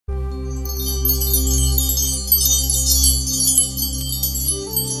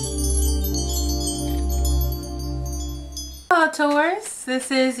Hello Taurus,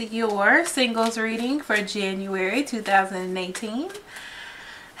 this is your singles reading for January 2018.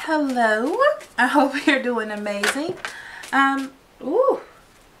 Hello, I hope you're doing amazing. I was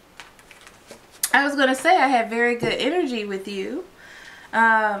going to say I had very good energy with you,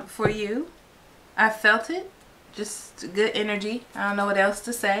 for you. I felt it, just good energy. I don't know what else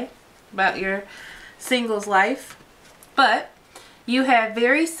to say about your singles life, but you have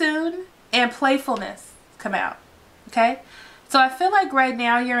very soon and playfulness come out. Okay, so I feel like right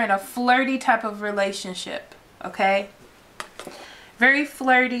now you're in a flirty type of relationship. Okay, very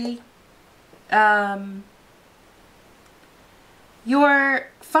flirty. You're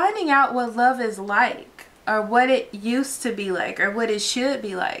finding out what love is like, or what it used to be like, or what it should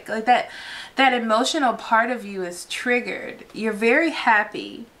be like. Like that emotional part of you is triggered. You're very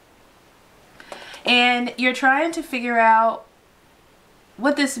happy, and you're trying to figure out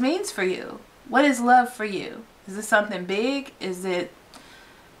what this means for you. What is love for you? Is this something big? Is this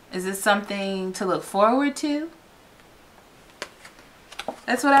something to look forward to?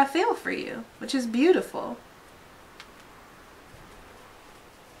 That's what I feel for you, which is beautiful.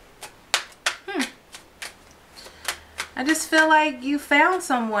 I just feel like you found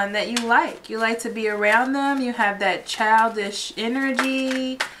someone that you like. You like to be around them. You have that childish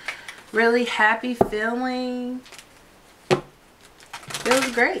energy, really happy feeling.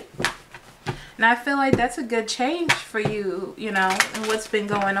 Feels great. And I feel like that's a good change for you, you know, and what's been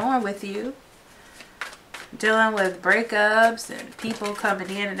going on with you. Dealing with breakups and people coming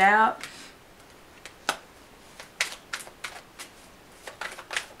in and out.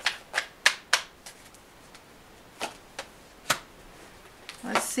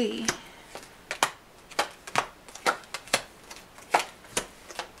 Let's see.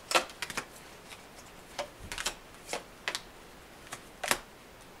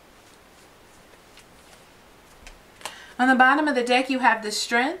 On the bottom of the deck, you have the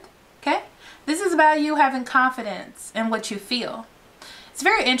Strength. Okay? This is about you having confidence in what you feel. It's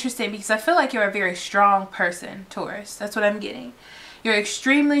very interesting because I feel like you're a very strong person, Taurus. That's what I'm getting. You're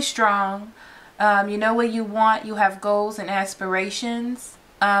extremely strong. You know what you want. You have goals and aspirations.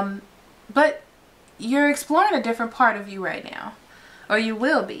 But you're exploring a different part of you right now. Or you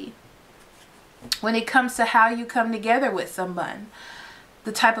will be. When it comes to how you come together with someone.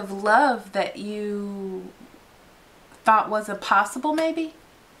 The type of love that you thought wasn't possible, maybe?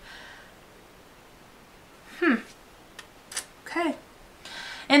 Okay.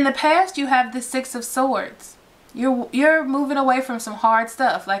 In the past, you have the Six of Swords. You're moving away from some hard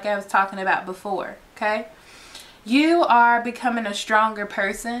stuff, like I was talking about before. Okay? You are becoming a stronger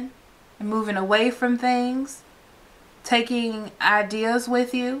person and moving away from things, taking ideas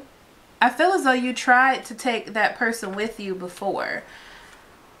with you. I feel as though you tried to take that person with you before.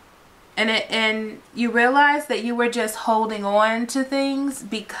 And you realize that you were just holding on to things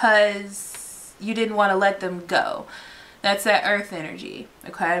because you didn't want to let them go. That's that earth energy,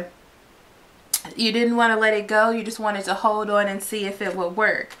 okay? You didn't want to let it go. You just wanted to hold on and see if it would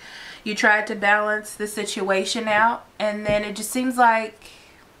work. You tried to balance the situation out, and then it just seems like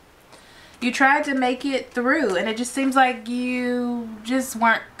you tried to make it through, and it just seems like you just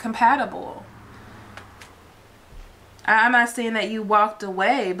weren't compatible. I'm not saying that you walked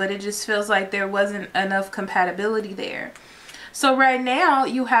away, but it just feels like there wasn't enough compatibility there. So right now,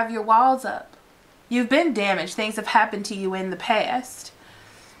 you have your walls up. You've been damaged. Things have happened to you in the past.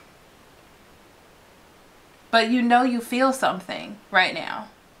 But you know you feel something right now.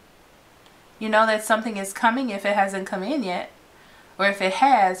 You know that something is coming if it hasn't come in yet. Or if it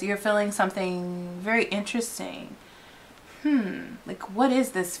has, you're feeling something very interesting. Like, what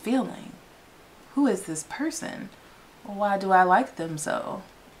is this feeling? Who is this person? Why do I like them so?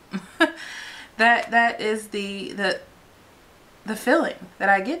 that is the feeling that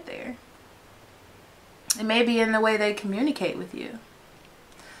I get there. It may be in the way they communicate with you.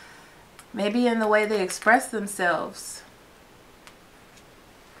 Maybe in the way they express themselves.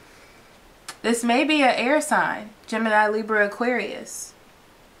 This may be an air sign, Gemini, Libra, Aquarius.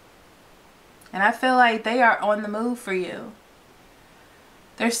 And I feel like they are on the move for you.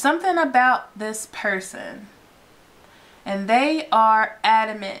 There's something about this person. And they are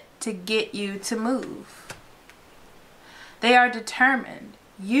adamant to get you to move. They are determined.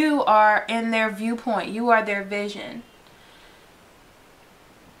 You are in their viewpoint. You are their vision.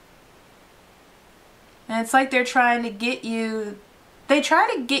 And it's like they're trying to get you, they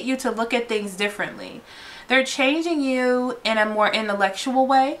try to get you to look at things differently. They're changing you in a more intellectual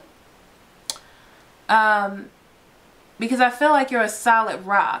way. Because I feel like you're a solid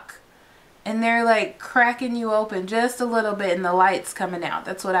rock. And they're like cracking you open just a little bit and the light's coming out.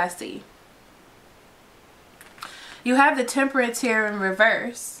 That's what I see. You have the Temperance here in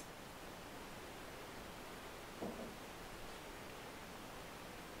reverse.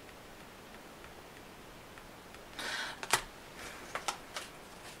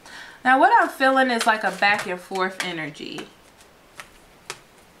 Now what I'm feeling is like a back and forth energy.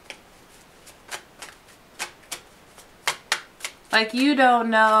 Like you don't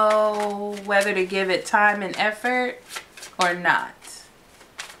know whether to give it time and effort or not.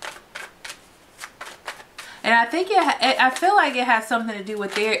 And I think I feel like it has something to do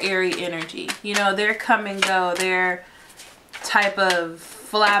with their airy energy. You know, their come and go, their type of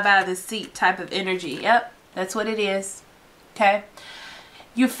fly by the seat type of energy. Yep, that's what it is. Okay.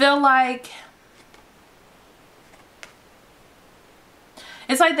 You feel like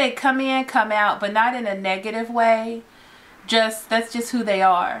it's like they come in, come out, but not in a negative way. That's just who they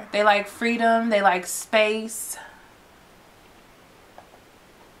are. They like freedom, they like space.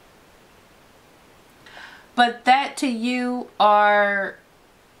 But that to you are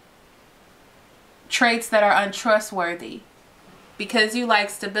traits that are untrustworthy because you like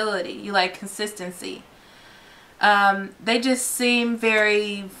stability, you like consistency. They just seem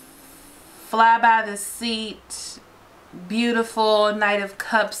very fly by the seat, beautiful, Knight of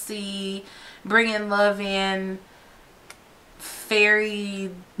Cupsy, bringing love in, fairy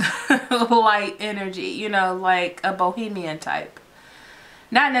light energy, you know, like a bohemian type.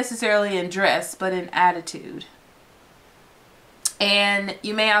 Not necessarily in dress, but in attitude. And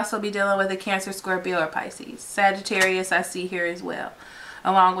you may also be dealing with a Cancer, Scorpio, or Pisces. Sagittarius I see here as well,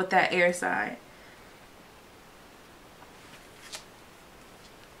 along with that air sign.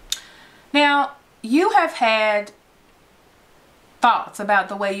 Now, you have had thoughts about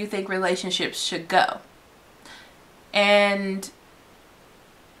the way you think relationships should go. And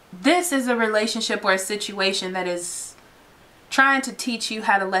this is a relationship or a situation that is trying to teach you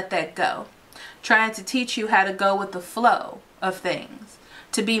how to let that go. Trying to teach you how to go with the flow of things.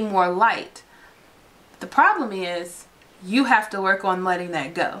 To be more light. The problem is you have to work on letting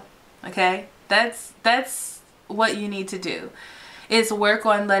that go. Okay? That's what you need to do. Is work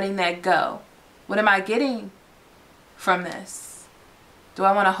on letting that go. What am I getting from this? Do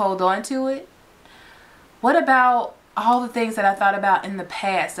I want to hold on to it? What about all the things that I thought about in the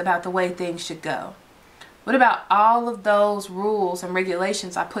past about the way things should go? What about all of those rules and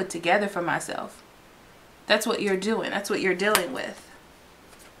regulations I put together for myself? That's what you're doing. That's what you're dealing with.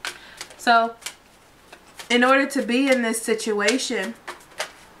 So, in order to be in this situation,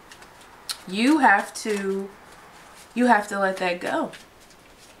 you have to let that go.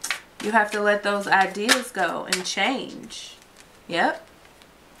 You have to let those ideas go and change. Yep.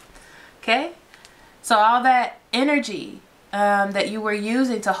 Okay? So all that energy that you were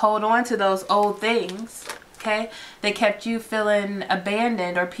using to hold on to those old things, okay, that kept you feeling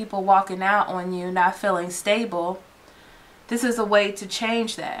abandoned or people walking out on you, not feeling stable, this is a way to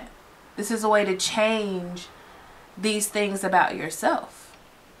change that. This is a way to change these things about yourself.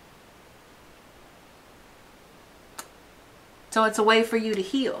 So it's a way for you to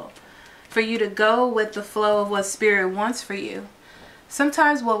heal, for you to go with the flow of what Spirit wants for you.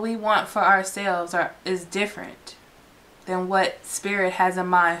 Sometimes what we want for ourselves is different than what Spirit has in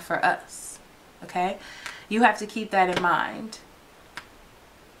mind for us. Okay? You have to keep that in mind.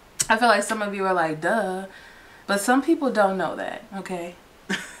 I feel like some of you are like, duh. But some people don't know that. Okay?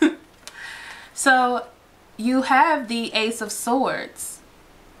 So you have the Ace of Swords.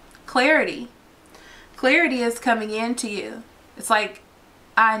 Clarity. Clarity is coming into you. It's like,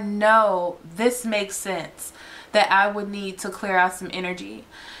 I know this makes sense, that I would need to clear out some energy.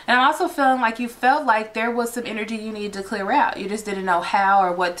 And I'm also feeling like you felt like there was some energy you needed to clear out. You just didn't know how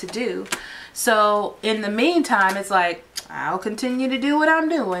or what to do. So in the meantime, it's like, I'll continue to do what I'm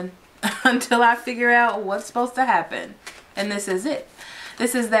doing until I figure out what's supposed to happen. And this is it.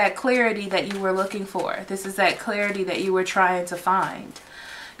 This is that clarity that you were looking for. This is that clarity that you were trying to find.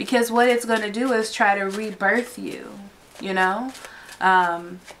 Because what it's going to do is try to rebirth you. You know,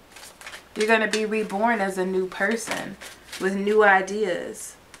 you're going to be reborn as a new person with new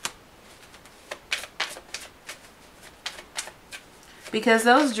ideas. Because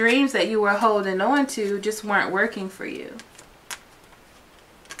those dreams that you were holding on to just weren't working for you.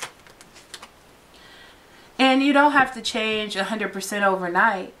 And you don't have to change 100%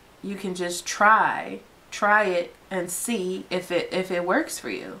 overnight. You can just try it and see if it works for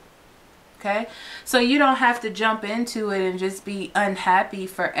you. Okay, so you don't have to jump into it and just be unhappy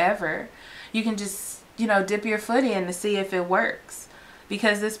forever. You can just, you know, dip your foot in to see if it works.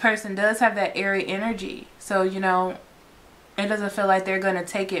 Because this person does have that airy energy. So, you know, it doesn't feel like they're going to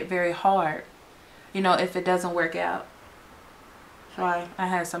take it very hard, you know, if it doesn't work out. Sorry, I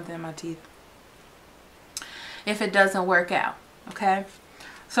had something in my teeth. if it doesn't work out. Okay.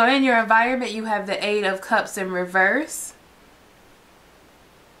 So in your environment, you have the 8 of Cups in reverse.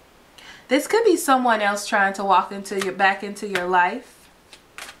 This could be someone else trying to walk back into your life.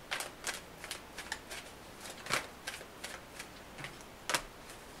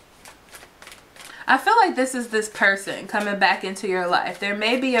 I feel like this is this person coming back into your life. There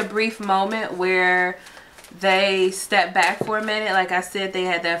may be a brief moment where they step back for a minute. Like I said, they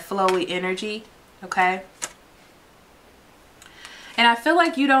had that flowy energy. Okay. And I feel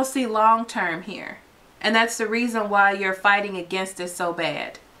like you don't see long term here. And that's the reason why you're fighting against it so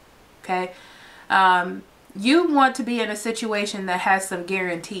bad. Okay. You want to be in a situation that has some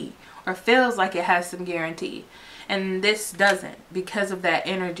guarantee, or feels like it has some guarantee. And this doesn't, because of that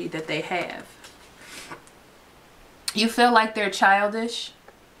energy that they have. You feel like they're childish,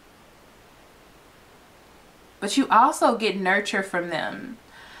 but you also get nurture from them.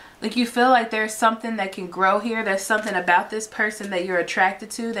 Like you feel like there's something that can grow here. There's something about this person that you're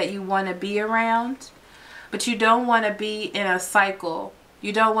attracted to, that you want to be around, but you don't want to be in a cycle.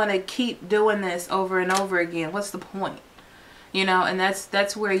 You don't want to keep doing this over and over again. What's the point? You know, and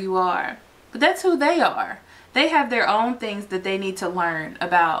that's where you are. But that's who they are. They have their own things that they need to learn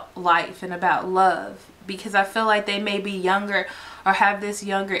about life and about love. Because I feel like they may be younger or have this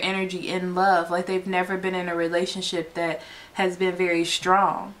younger energy in love. Like they've never been in a relationship that has been very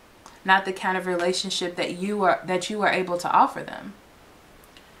strong. Not the kind of relationship that you are able to offer them.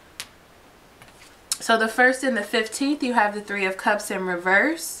 So the 1st and the 15th, you have the 3 of Cups in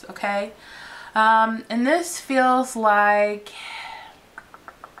reverse. Okay. And this feels like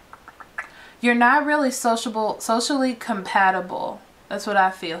you're not really socially compatible. That's what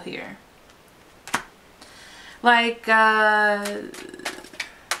I feel here. Like, they're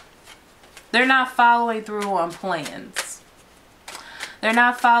not following through on plans. They're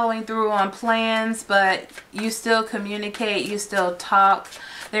not following through on plans, but you still communicate, you still talk.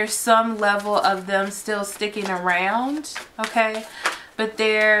 There's some level of them still sticking around, okay? But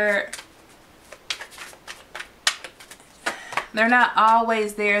they're not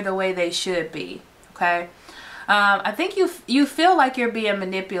always there the way they should be, okay? I think you feel like you're being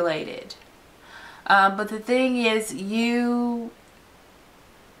manipulated. But the thing is,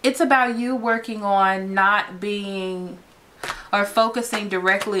 it's about you working on not being or focusing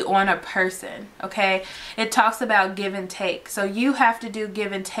directly on a person, okay? It talks about give and take. So you have to do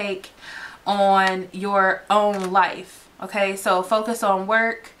give and take on your own life, okay? So focus on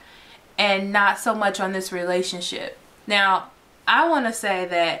work and not so much on this relationship. Now, I want to say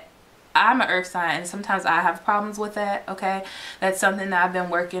that I'm an earth sign, and sometimes I have problems with that, okay? That's something that I've been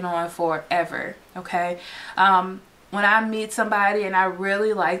working on forever, okay? When I meet somebody and I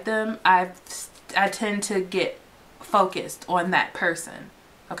really like them, I tend to get focused on that person,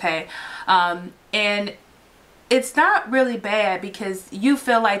 okay? And it's not really bad because you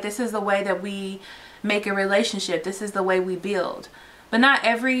feel like this is the way that we make a relationship. This is the way we build. But not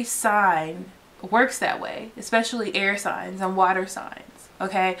every sign works that way, especially air signs and water signs,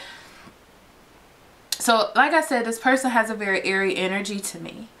 okay? So, like I said, this person has a very airy energy to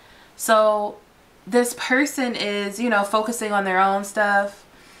me. So, this person is, you know, focusing on their own stuff.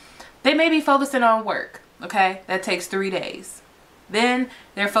 They may be focusing on work, okay? That takes 3 days. Then,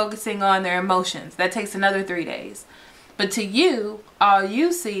 they're focusing on their emotions. That takes another 3 days. But to you, all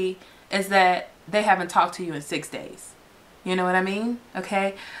you see is that they haven't talked to you in 6 days. You know what I mean?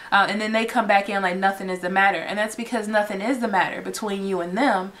 Okay? And then they come back in like nothing is the matter. And that's because nothing is the matter between you and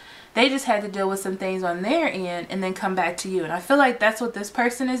them. They just had to deal with some things on their end and then come back to you. And I feel like that's what this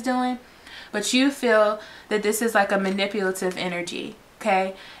person is doing. But you feel that this is like a manipulative energy,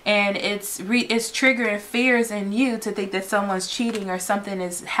 okay? And it's triggering fears in you to think that someone's cheating or something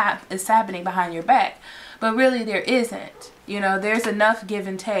is happening behind your back. But really there isn't. You know, there's enough give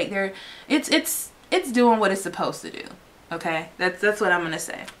and take. It's doing what it's supposed to do, okay? That's what I'm going to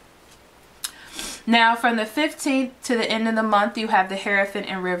say. Now, from the 15th to the end of the month, you have the Hierophant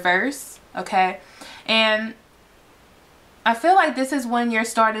in reverse, okay? And I feel like this is when you're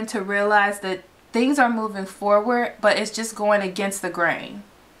starting to realize that things are moving forward, but it's just going against the grain,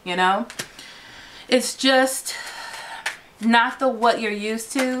 you know? It's just not what you're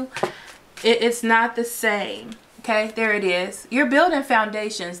used to. It's not the same, okay? There it is. You're building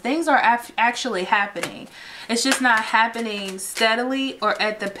foundations. Things are actually happening. It's just not happening steadily or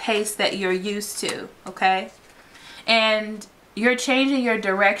at the pace that you're used to, okay? And you're changing your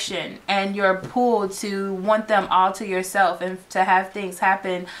direction and your pull to want them all to yourself and to have things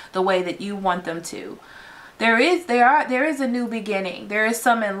happen the way that you want them to. there is a new beginning. There is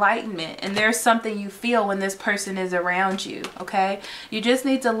some enlightenment, and there's something you feel when this person is around you, okay? You just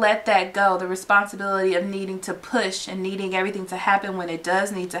need to let that go. The responsibility of needing to push and needing everything to happen when it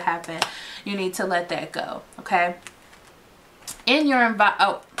does need to happen. You need to let that go, okay? In your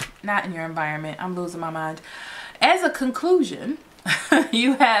not in your environment. I'm losing my mind. As a conclusion,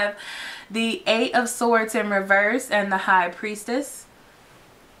 you have the 8 of Swords in reverse and the High Priestess.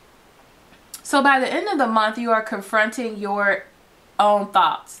 So by the end of the month, you are confronting your own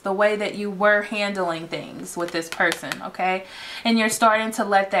thoughts, the way that you were handling things with this person, okay? And you're starting to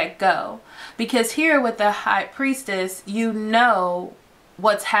let that go. Because here with the High Priestess, you know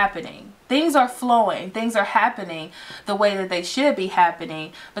what's happening. Things are flowing. Things are happening the way that they should be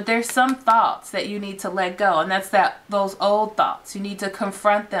happening. But there's some thoughts that you need to let go. And that's those old thoughts. You need to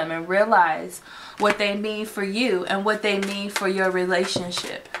confront them and realize what they mean for you and what they mean for your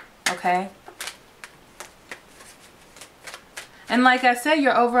relationship, okay? And like I said,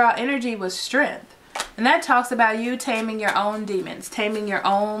 your overall energy was strength. And that talks about you taming your own demons, taming your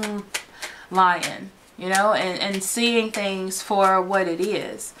own lion, you know, and seeing things for what it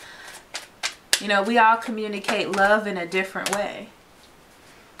is. You know, we all communicate love in a different way.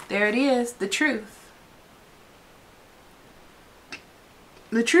 There it is, the truth.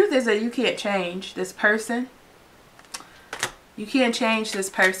 The truth is that you can't change this person. You can't change this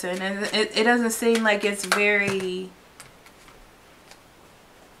person. And it doesn't seem like it's very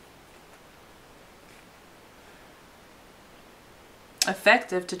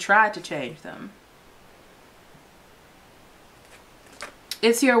effective to try to change them.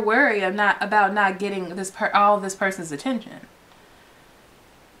 It's your worry of about not getting all of this person's attention.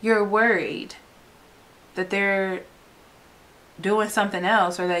 You're worried that they're doing something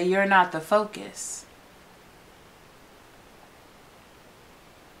else or that you're not the focus.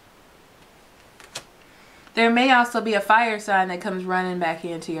 There may also be a fire sign that comes running back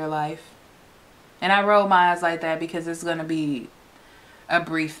into your life. And I roll my eyes like that because it's going to be a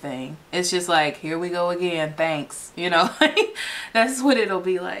brief thing. It's just like, here we go again, thanks, you know. That's what it'll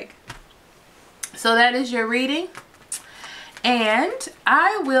be like. So that is your reading, and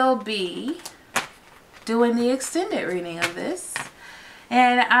I will be doing the extended reading of this,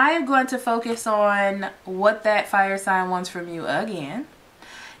 and I am going to focus on what that fire sign wants from you again,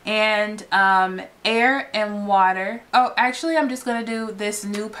 and air and water. Oh, actually I'm just going to do this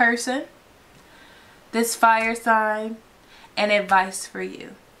new person, this fire sign, and advice for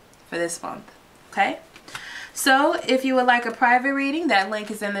you for this month, okay? So if you would like a private reading, that link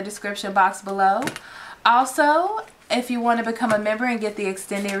is in the description box below. Also, if you want to become a member and get the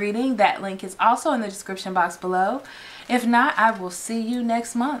extended reading, that link is also in the description box below. If not, I will see you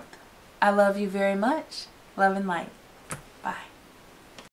next month. I love you very much. Love and light.